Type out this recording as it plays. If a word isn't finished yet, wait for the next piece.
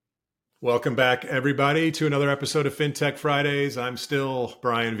Welcome back, everybody, to another episode of Fintech Fridays. I'm still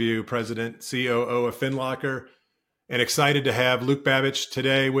Brian View, President, COO of FinLocker, and excited to have Luke Babich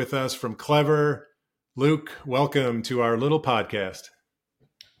today with us from Clever. Luke, welcome to our little podcast.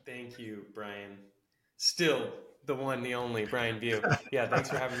 Thank you, Brian. Still the one, the only Brian View. Yeah, thanks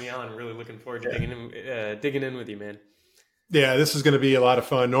for having me on. I'm really looking forward to digging in with you, man. Yeah, this is going to be a lot of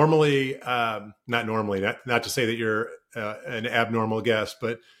fun. Normally, not to say that you're an abnormal guest,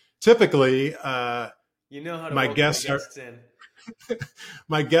 but typically, you know how to my guests in.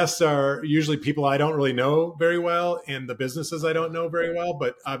 My guests are usually people I don't really know very well, and the businesses I don't know very well.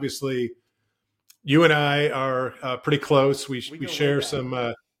 But obviously, you and I are pretty close. We share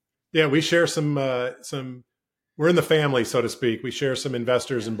some. We share some. We're in the family, so to speak. We share some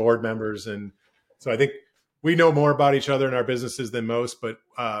investors and board members, and so I think we know more about each other and our businesses than most. But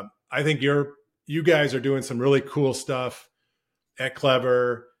I think you guys are doing some really cool stuff at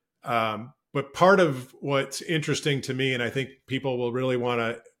Clever. But part of what's interesting to me, and I think people will really want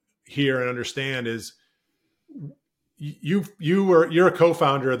to hear and understand, is you're a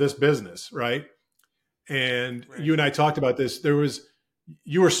co-founder of this business, right? And right. You and I talked about this.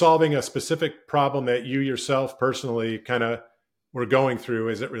 You were solving a specific problem that you yourself personally kind of were going through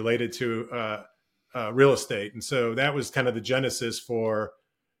as it related to real estate, and so that was kind of the genesis for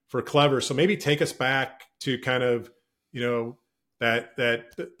Clever. So maybe take us back to kind of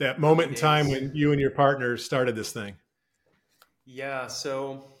that moment in time when you and your partner started this thing. Yeah,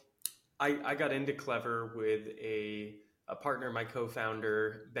 so I got into Clever with a partner, my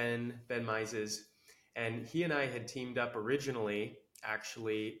co-founder, Ben Mises, and he and I had teamed up originally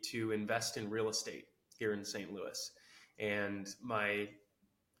actually to invest in real estate here in St. Louis. And my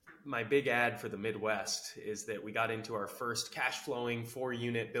big ad for the Midwest is that we got into our first cash flowing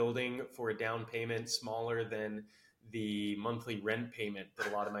 4-unit building for a down payment smaller than the monthly rent payment that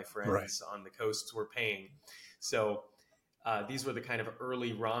a lot of my friends on the coasts were paying. So these were the kind of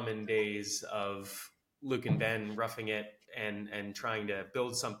early ramen days of Luke and Ben roughing it and trying to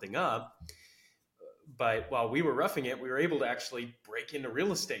build something up. But while we were roughing it, we were able to actually break into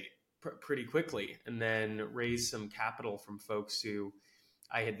real estate pretty quickly and then raise some capital from folks who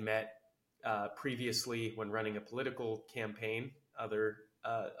I had met previously when running a political campaign, other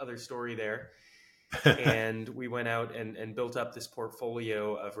story there. And we went out and built up this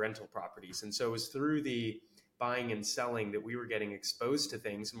portfolio of rental properties. And so it was through the buying and selling that we were getting exposed to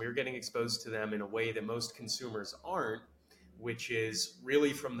things, and we were getting exposed to them in a way that most consumers aren't, which is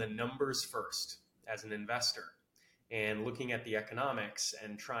really from the numbers first as an investor and looking at the economics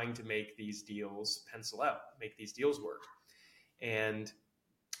and trying to make these deals pencil out, make these deals work. And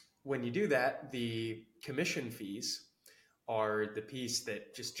when you do that, the commission fees are the piece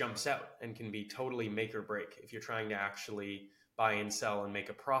that just jumps out and can be totally make or break if you're trying to actually buy and sell and make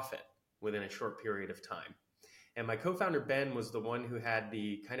a profit within a short period of time. And my co-founder, Ben, was the one who had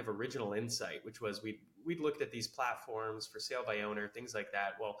the kind of original insight, which was we'd looked at these platforms for sale by owner, things like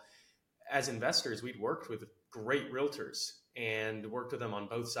that. Well, as investors, we'd worked with great realtors and worked with them on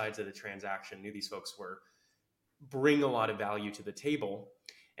both sides of the transaction, knew these folks bring a lot of value to the table.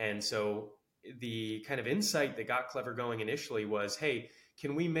 And so the kind of insight that got Clever going initially was, hey,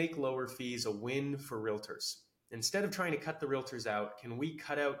 can we make lower fees a win for realtors? Instead of trying to cut the realtors out, can we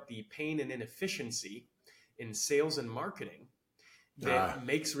cut out the pain and inefficiency in sales and marketing that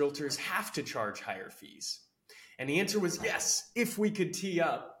makes realtors have to charge higher fees? And the answer was yes, if we could tee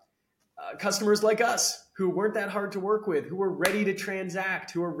up customers like us who weren't that hard to work with, who were ready to transact,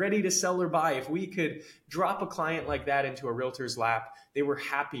 who were ready to sell or buy. If we could drop a client like that into a realtor's lap, they were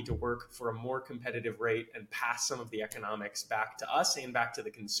happy to work for a more competitive rate and pass some of the economics back to us and back to the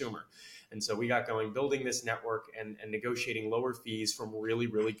consumer. And so we got going building this network and negotiating lower fees from really,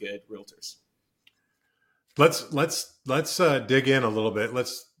 really good realtors. Let's dig in a little bit.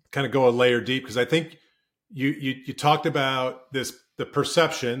 Let's kind of go a layer deep, because I think you talked about the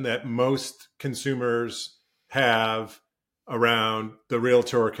perception that most consumers have around the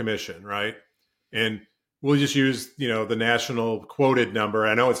realtor commission, right? And we'll just use the national quoted number.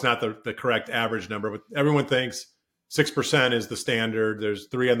 I know it's not the correct average number, but everyone thinks 6% is the standard. There's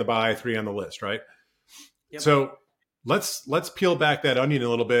 3 on the buy, 3 on the list, right? Yep. So let's peel back that onion a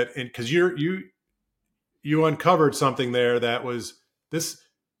little bit, and because you uncovered something there that was this.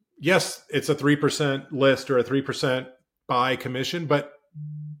 Yes, it's a 3% list or a 3% buy commission, but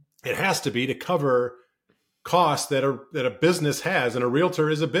it has to be to cover costs that a business has, and a realtor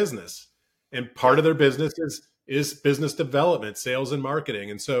is a business, and part of their business is business development, sales, and marketing.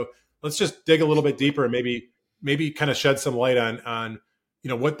 And so let's just dig a little bit deeper and maybe kind of shed some light on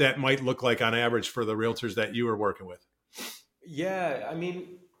what that might look like on average for the realtors that you are working with. Yeah, I mean,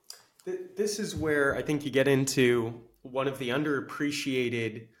 This is where I think you get into one of the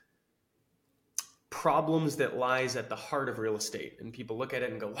underappreciated problems that lies at the heart of real estate. And people look at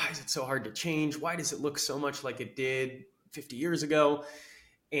it and go, why is it so hard to change? Why does it look so much like it did 50 years ago?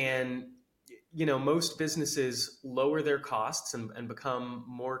 And most businesses lower their costs and become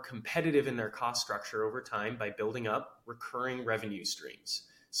more competitive in their cost structure over time by building up recurring revenue streams.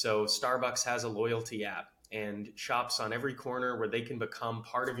 So Starbucks has a loyalty app and shops on every corner where they can become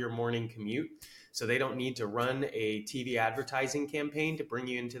part of your morning commute. So they don't need to run a TV advertising campaign to bring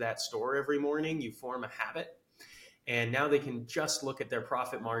you into that store every morning. You form a habit. And now they can just look at their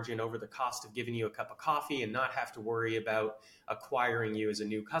profit margin over the cost of giving you a cup of coffee and not have to worry about acquiring you as a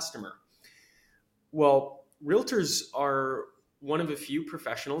new customer. Well, realtors are one of a few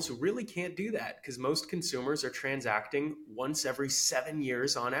professionals who really can't do that because most consumers are transacting once every 7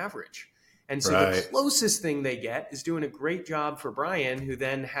 years on average. And so the closest thing they get is doing a great job for Brian, who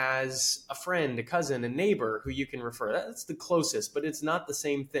then has a friend, a cousin, a neighbor who you can refer. That's the closest, but it's not the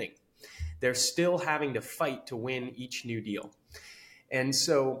same thing. They're still having to fight to win each new deal. And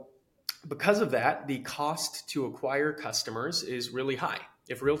so because of that, the cost to acquire customers is really high.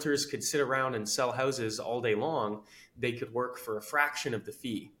 If realtors could sit around and sell houses all day long, they could work for a fraction of the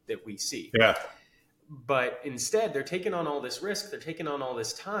fee that we see. Yeah. But instead, they're taking on all this risk, they're taking on all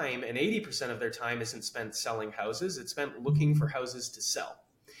this time, and 80% of their time isn't spent selling houses, it's spent looking for houses to sell.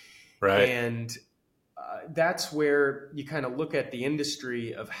 Right. And that's where you kind of look at the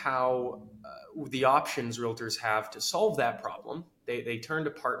industry of how the options realtors have to solve that problem. They turn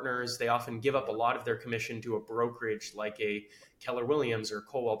to partners. They often give up a lot of their commission to a brokerage like a Keller Williams or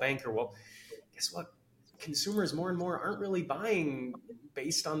Coldwell Banker. Well, guess what? Consumers more and more aren't really buying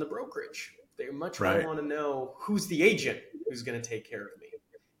based on the brokerage. They much more want to know who's the agent who's going to take care of me.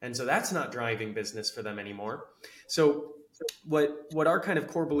 And so that's not driving business for them anymore. So what our kind of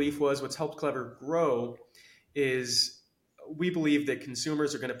core belief was, what's helped Clever grow, is we believe that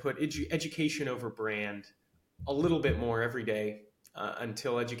consumers are going to put education over brand a little bit more every day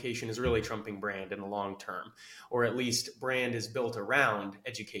until education is really trumping brand in the long term, or at least brand is built around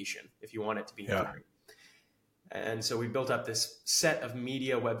education if you want it to be enduring. And so we built up this set of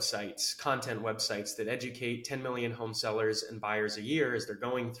media websites, content websites that educate 10 million home sellers and buyers a year as they're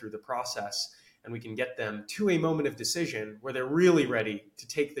going through the process. And we can get them to a moment of decision where they're really ready to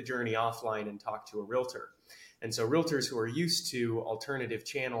take the journey offline and talk to a realtor. And so realtors who are used to alternative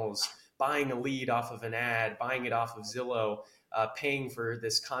channels, buying a lead off of an ad, buying it off of Zillow, paying for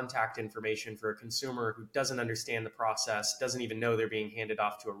this contact information for a consumer who doesn't understand the process, doesn't even know they're being handed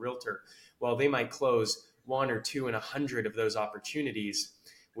off to a realtor, well, they might close 1 or 2 in 100 of those opportunities.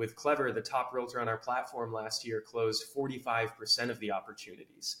 With Clever, the top realtor on our platform last year closed 45% of the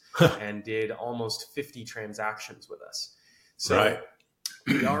opportunities and did almost 50 transactions with us. So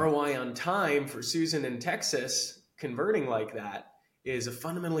the ROI on time for Susan in Texas converting like that is a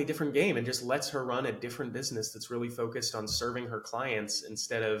fundamentally different game and just lets her run a different business that's really focused on serving her clients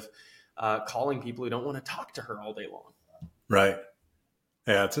instead of calling people who don't want to talk to her all day long. Right.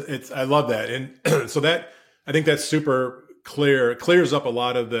 Yeah, it's I love that. And so that, I think that's super clear. It clears up a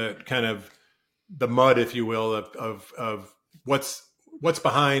lot of the kind of the mud, if you will, of what's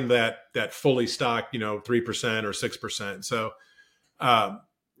behind that fully stocked, 3% or 6%. So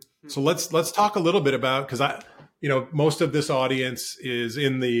so let's talk a little bit about, because most of this audience is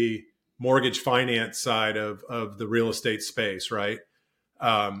in the mortgage finance side of the real estate space, right?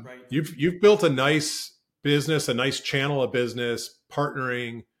 You've built a nice business, a nice channel of business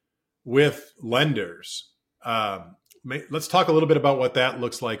partnering with lenders. Let's talk a little bit about what that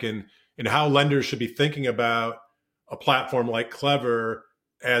looks like and how lenders should be thinking about a platform like Clever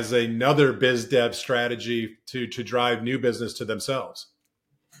as another biz dev strategy to drive new business to themselves.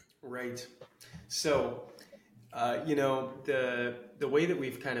 Right. So, the way that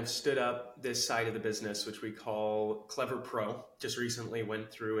we've kind of stood up this side of the business, which we call Clever Pro, just recently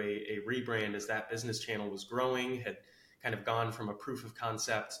went through a rebrand as that business channel was growing, had kind of gone from a proof of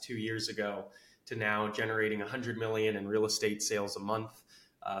concept 2 years ago to now generating 100 million in real estate sales a month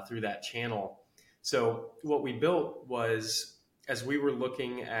through that channel. So what we built was, as we were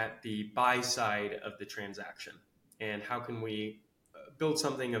looking at the buy side of the transaction and how can we build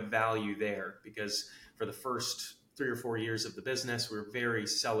something of value there, because for the first 3 or 4 years of the business, we were very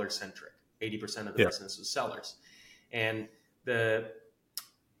seller centric. 80% of the business was sellers. And the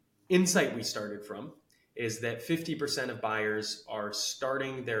insight we started from is that 50% of buyers are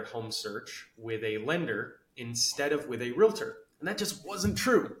starting their home search with a lender instead of with a realtor. And that just wasn't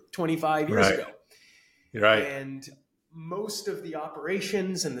true 25 years ago. Right. And most of the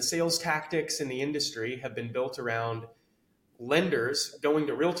operations and the sales tactics in the industry have been built around lenders going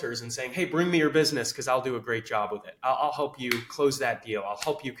to realtors and saying, hey, bring me your business because I'll do a great job with it. I'll help you close that deal. I'll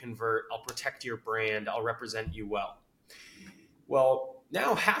help you convert. I'll protect your brand. I'll represent you well. Well,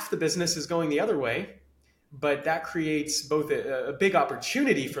 now half the business is going the other way, but that creates both a big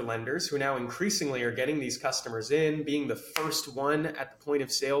opportunity for lenders who now increasingly are getting these customers in, being the first one at the point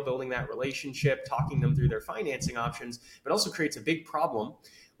of sale, building that relationship, talking them through their financing options, but also creates a big problem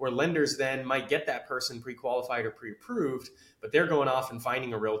where lenders then might get that person pre-qualified or pre-approved, but they're going off and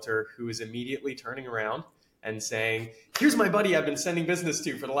finding a realtor who is immediately turning around and saying, here's my buddy I've been sending business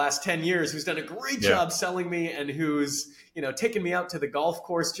to for the last 10 years who's done a great job selling me and who's, taken me out to the golf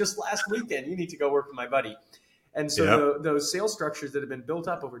course just last weekend. You need to go work with my buddy. And so those sales structures that have been built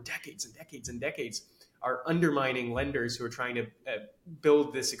up over decades and decades and decades are undermining lenders who are trying to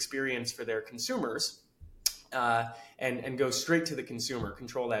build this experience for their consumers and go straight to the consumer,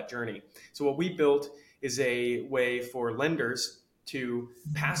 control that journey. So what we built is a way for lenders to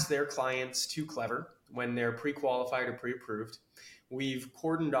pass their clients to Clever when they're pre-qualified or pre-approved. We've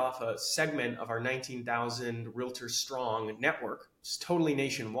cordoned off a segment of our 19,000 realtor strong network, it's totally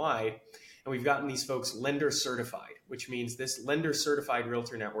nationwide. And we've gotten these folks lender certified, which means this lender certified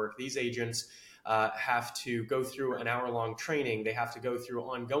realtor network, these agents have to go through an hour-long training. They have to go through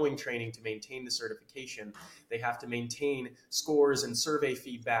ongoing training to maintain the certification. They have to maintain scores and survey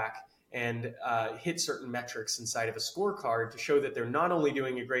feedback and hit certain metrics inside of a scorecard to show that they're not only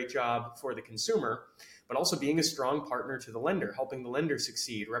doing a great job for the consumer, but also being a strong partner to the lender, helping the lender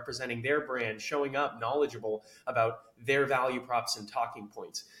succeed, representing their brand, showing up knowledgeable about their value props and talking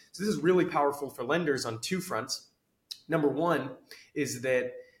points. So this is really powerful for lenders on two fronts. Number one is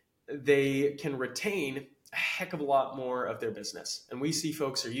that they can retain a heck of a lot more of their business. And we see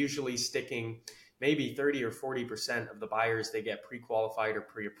folks are usually sticking maybe 30 or 40% of the buyers they get pre-qualified or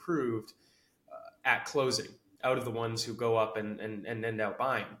pre-approved at closing out of the ones who go up and end up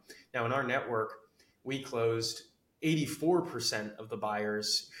buying. Now in our network, we closed 84% of the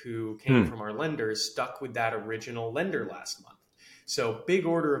buyers who came from our lenders stuck with that original lender last month. So big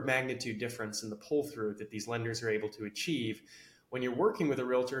order of magnitude difference in the pull through that these lenders are able to achieve when you're working with a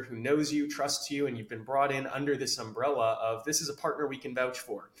realtor who knows you, trusts you, and you've been brought in under this umbrella of this is a partner we can vouch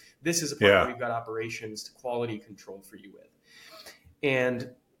for. This is a partner we've got operations to quality control for you with. And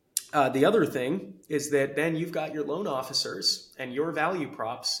the other thing is that then you've got your loan officers and your value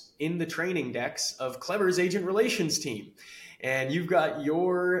props in the training decks of Clever's agent relations team. And you've got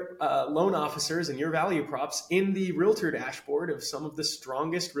your loan officers and your value props in the realtor dashboard of some of the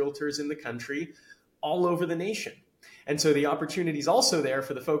strongest realtors in the country all over the nation. And so the opportunity is also there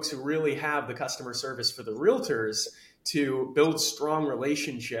for the folks who really have the customer service for the realtors to build strong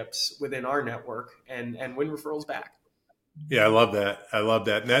relationships within our network and win referrals back. Yeah, I love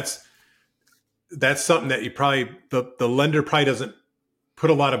that. And that's something that you probably, the lender probably doesn't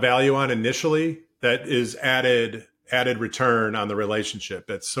put a lot of value on initially. That is added return on the relationship.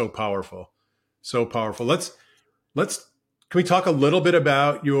 That's so powerful. So powerful. Can we talk a little bit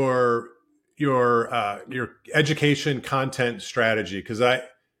about your education content strategy? Because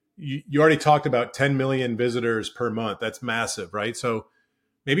you already talked about 10 million visitors per month. That's massive, right? So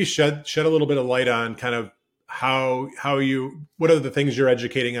maybe shed a little bit of light on kind of what are the things you're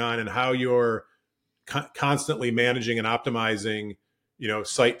educating on and how you're constantly managing and optimizing,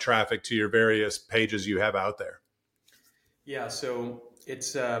 site traffic to your various pages you have out there. Yeah, so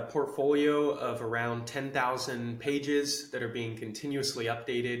it's a portfolio of around 10,000 pages that are being continuously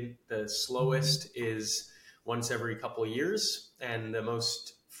updated. The slowest is once every couple of years, and the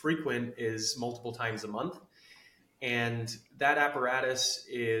most frequent is multiple times a month. And that apparatus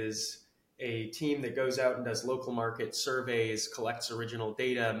is a team that goes out and does local market surveys, collects original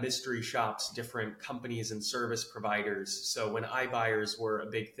data, mystery shops different companies and service providers. So when iBuyers were a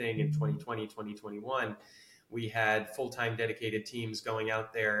big thing in 2020, 2021, we had full-time dedicated teams going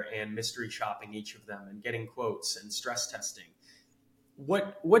out there and mystery shopping each of them and getting quotes and stress testing.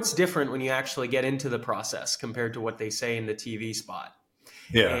 What's different when you actually get into the process compared to what they say in the TV spot?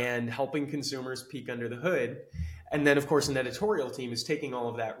 Yeah. And helping consumers peek under the hood. And then, of course, an editorial team is taking all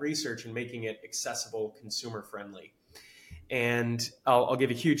of that research and making it accessible, consumer-friendly. And I'll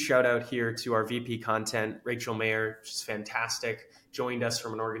give a huge shout out here to our VP content, Rachel Mayer. She's fantastic. Joined us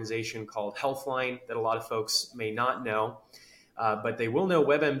from an organization called Healthline that a lot of folks may not know, but they will know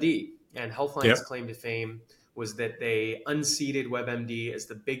WebMD. And Healthline's claim to fame was that they unseated WebMD as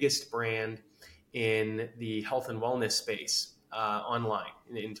the biggest brand in the health and wellness space online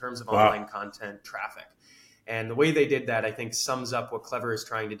in terms of online content traffic. And the way they did that, I think, sums up what Clever is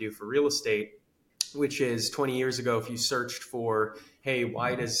trying to do for real estate, which is 20 years ago, if you searched for, hey,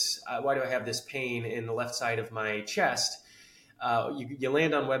 why do I have this pain in the left side of my chest? you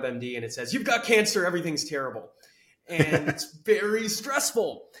land on WebMD and it says, "You've got cancer, everything's terrible." And it's very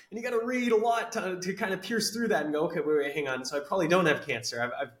stressful. And you got to read a lot to kind of pierce through that and go, okay, wait, hang on. So I probably don't have cancer.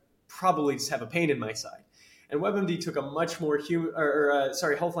 I probably just have a pain in my side. And WebMD took a much more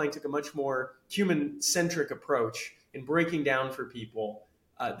Healthline took a much more human-centric approach in breaking down for people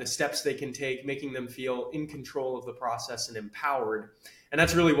the steps they can take, making them feel in control of the process and empowered. And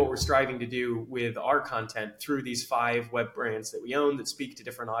that's really what we're striving to do with our content through these 5 web brands that we own that speak to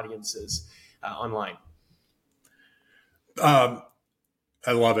different audiences online. I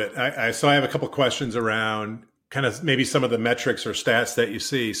love it. So I have a couple of questions around kind of maybe some of the metrics or stats that you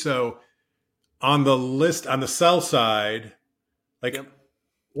see. So on the sell side, like Yep.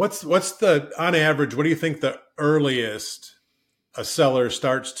 what's the, on average, what do you think the earliest a seller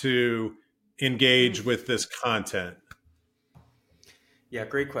starts to engage with this content? Yeah,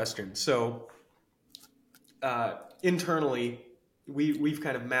 great question. So internally, we've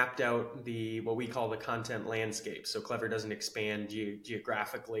kind of mapped out what we call the content landscape. So Clever doesn't expand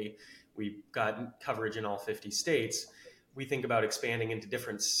geographically. We've got coverage in all 50 states. We think about expanding into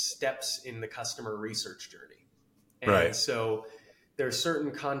different steps in the customer research journey. And Right. so there are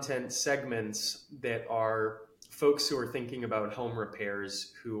certain content segments that are folks who are thinking about home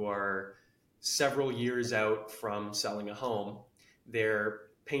repairs who are several years out from selling a home. They're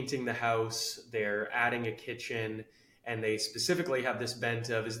painting the house, they're adding a kitchen, and they specifically have this bent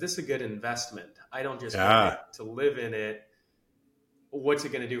of, is this a good investment? I don't just want it to live in it. What's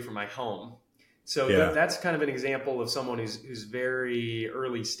it going to do for my home? So that's kind of an example of someone who's very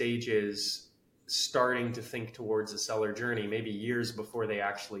early stages starting to think towards a seller journey, maybe years before they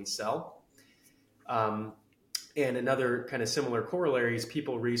actually sell. And another kind of similar corollary is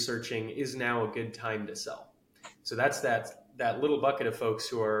people researching, is now a good time to sell? So that's that little bucket of folks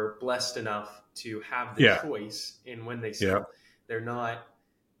who are blessed enough to have the choice in when they sell. Yeah. They're not,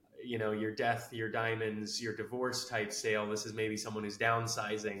 your death, your diamonds, your divorce type sale. This is maybe someone who's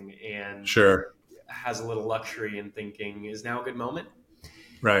downsizing and has a little luxury in thinking, is now a good moment?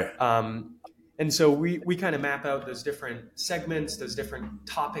 Right. And so we kind of map out those different segments, those different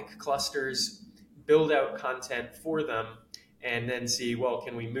topic clusters, build out content for them, and then see, well,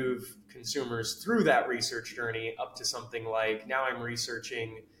 can we move consumers through that research journey up to something like, now I'm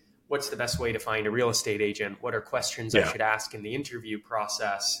researching what's the best way to find a real estate agent? What are questions I should ask in the interview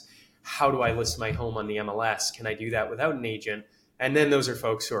process? How do I list my home on the MLS? Can I do that without an agent? And then those are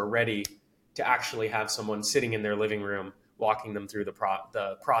folks who are ready to actually have someone sitting in their living room walking them through the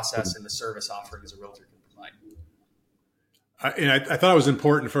process and the service offerings a realtor can provide. I thought it was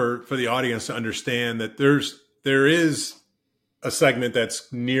important for the audience to understand that there is a segment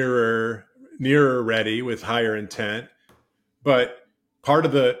that's nearer ready with higher intent, but part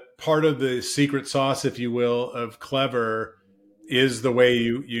of the secret sauce, if you will, of Clever is the way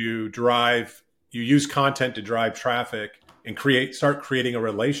you use content to drive traffic and start creating a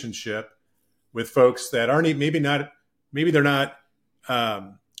relationship with folks that aren't maybe they're not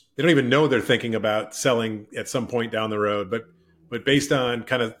they don't even know they're thinking about selling at some point down the road, but based on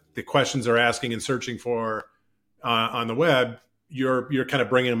kind of the questions they're asking and searching for on the web, you're kind of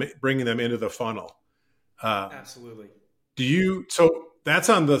bringing them into the funnel. Absolutely. So that's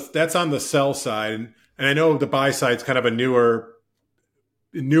on the sell side, and I know the buy side's kind of a newer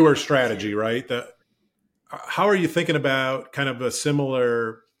strategy, right? How are you thinking about kind of a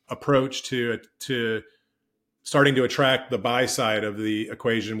similar approach to starting to attract the buy side of the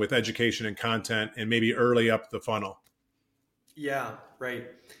equation with education and content, and maybe early up the funnel? Yeah, right.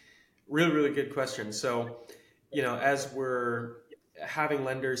 Really, really good question. So, as we're having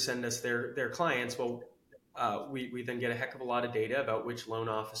lenders send us their clients, well, we then get a heck of a lot of data about which loan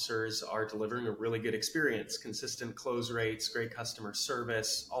officers are delivering a really good experience, consistent close rates, great customer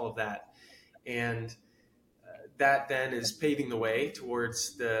service, all of that. And that then is paving the way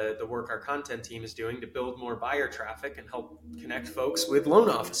towards the work our content team is doing to build more buyer traffic and help connect folks with loan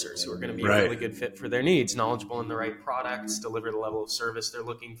officers who are going to be a really good fit for their needs, knowledgeable in the right products, deliver the level of service they're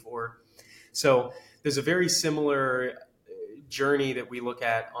looking for. So there's a very similar journey that we look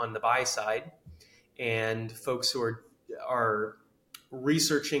at on the buy side, and folks who are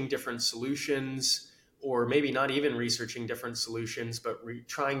researching different solutions, or maybe not even researching different solutions, but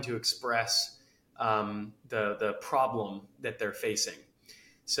trying to express the problem that they're facing.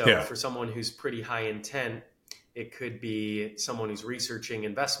 So for someone who's pretty high intent, it could be someone who's researching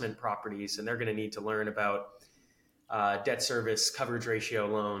investment properties, and they're going to need to learn about debt service coverage ratio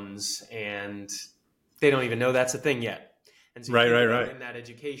loans, and they don't even know that's a thing yet. And so in that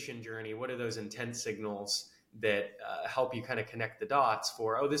education journey, what are those intent signals that help you kind of connect the dots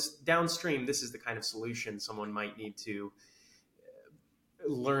for, this downstream, this is the kind of solution someone might need to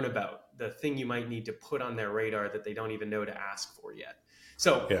learn about, the thing you might need to put on their radar that they don't even know to ask for yet.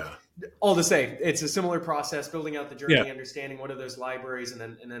 So Yeah. all to say, it's a similar process, building out the Yeah. journey, understanding what are those libraries, and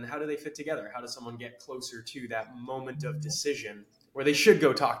then how do they fit together? How does someone get closer to that moment of decision where they should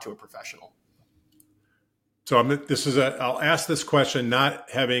go talk to a professional? So I'll ask this question, not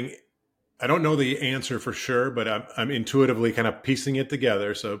having, I don't know the answer for sure, but I'm intuitively kind of piecing it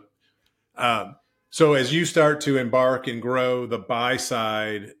together. Um, so as you start to embark and grow the buy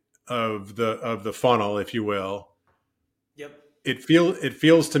side of the funnel, if you will, Yep. it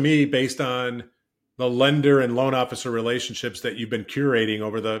feels to me, based on the lender and loan officer relationships that you've been curating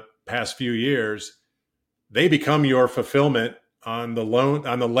over the past few years, they become your fulfillment on the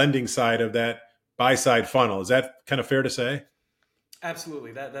lending side of that buy side funnel. Is that kind of fair to say?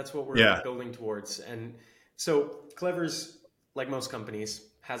 Absolutely. That's what we're Yeah. building towards. And so Clever's, like most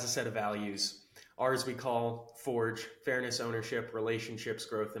companies, has a set of values. Ours we call Forge: fairness, ownership, relationships,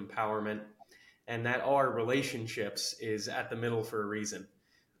 growth, empowerment. And that our relationships is at the middle for a reason.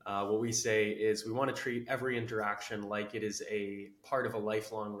 What we say is we want to treat every interaction like it is a part of a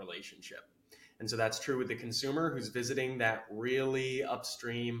lifelong relationship. And so that's true with the consumer who's visiting that really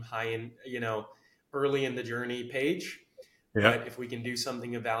upstream, high in, early in the journey page. Yeah. But if we can do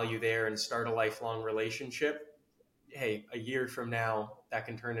something of value there and start a lifelong relationship, hey, a year from now, that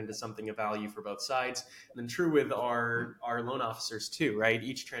can turn into something of value for both sides. And then true with our loan officers too, right?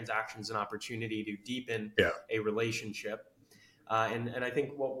 Each transaction is an opportunity to deepen Yeah. a relationship. And I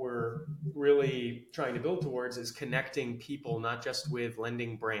think what we're really trying to build towards is connecting people, not just with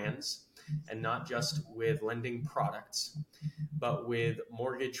lending brands and not just with lending products, but with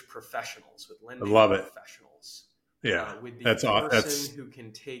mortgage professionals, with I lending love it. professionals, Yeah. with the That's aw- person who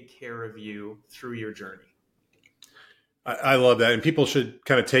can take care of you through your journey. I love that. And people should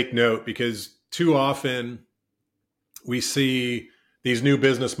kind of take note, because too often we see these new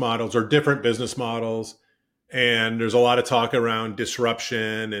business models or different business models, and there's a lot of talk around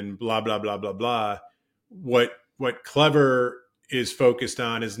disruption and blah, blah, blah, blah, blah. What Clever is focused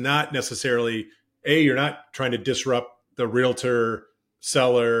on is not necessarily, you're not trying to disrupt the realtor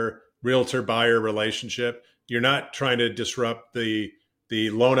seller, realtor buyer relationship. You're not trying to disrupt the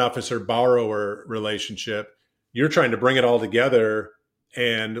loan officer borrower relationship. You're trying to bring it all together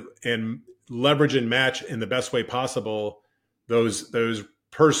and leverage and match in the best way possible those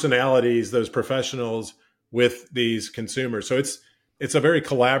personalities, those professionals with these consumers. So it's a very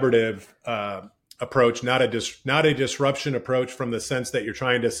collaborative approach, not a disruption approach, from the sense that you're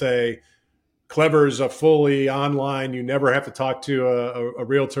trying to say Clever is a fully online. You never have to talk to a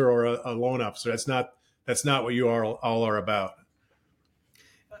realtor or a loan officer. That's not what you all are about.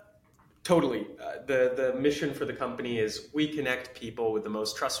 Totally. The mission for the company is we connect people with the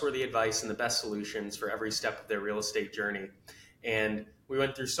most trustworthy advice and the best solutions for every step of their real estate journey. And we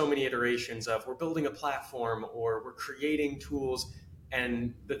went through so many iterations of we're building a platform or we're creating tools.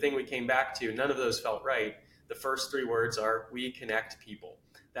 And the thing we came back to, none of those felt right. The first three words are we connect people.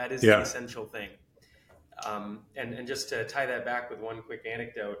 That is the Yeah. essential thing. And just to tie that back with one quick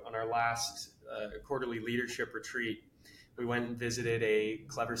anecdote, on our last quarterly leadership retreat, we went and visited a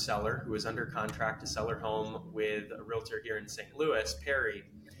Clever seller who was under contract to sell her home with a realtor here in St. Louis, Perry.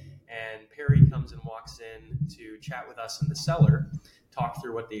 And Perry comes and walks in to chat with us and the seller, talk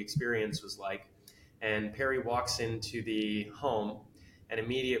through what the experience was like. And Perry walks into the home, and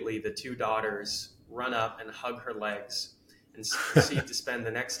immediately the two daughters run up and hug her legs and proceed to spend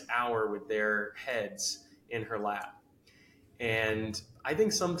the next hour with their heads in her lap. And I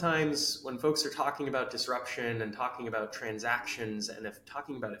think sometimes when folks are talking about disruption and talking about transactions and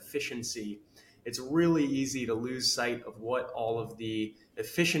talking about efficiency, it's really easy to lose sight of what all of the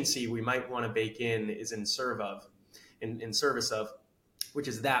efficiency we might want to bake in is in service of, which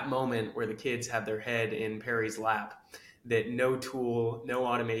is that moment where the kids have their head in Perry's lap that no tool, no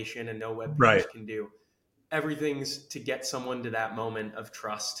automation, and no web Right. page can do. Everything's to get someone to that moment of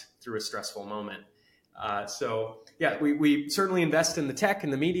trust through a stressful moment. We certainly invest in the tech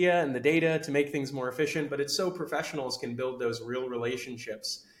and the media and the data to make things more efficient, but it's so professionals can build those real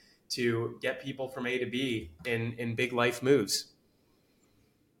relationships to get people from A to B in big life moves.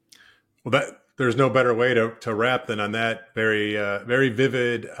 Well, there's no better way to wrap than on that very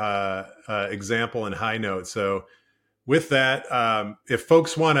vivid example and high note. So with that, if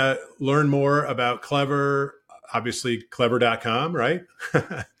folks want to learn more about Clever, obviously clever.com, right?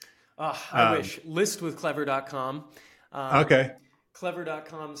 I wish. List with clever.com. Okay.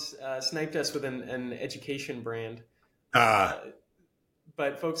 Clever.com sniped us with an education brand. Uh,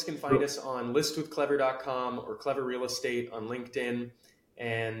 But folks can find us on listwithclever.com or Clever Real Estate on LinkedIn.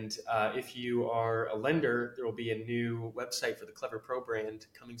 And if you are a lender, there will be a new website for the Clever Pro brand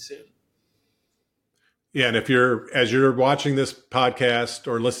coming soon. Yeah, and as you're watching this podcast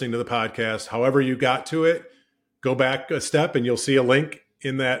or listening to the podcast, however you got to it, go back a step and you'll see a link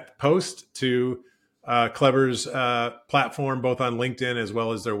in that post to Clever's platform, both on LinkedIn as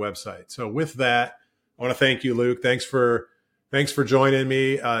well as their website. So with that, I want to thank you, Luke. Thanks for joining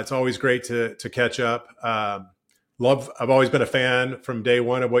me. It's always great to catch up. I've always been a fan from day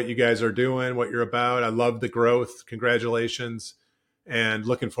one of what you guys are doing, what you're about. I love the growth. Congratulations, and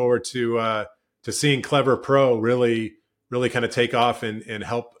looking forward to seeing Clever Pro really kind of take off and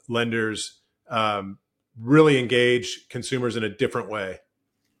help lenders really engage consumers in a different way.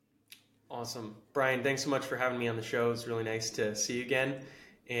 Awesome. Brian, thanks so much for having me on the show. It's really nice to see you again,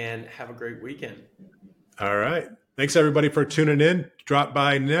 and have a great weekend. All right. Thanks, everybody, for tuning in. Drop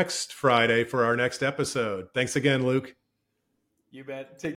by next Friday for our next episode. Thanks again, Luke. You bet. Take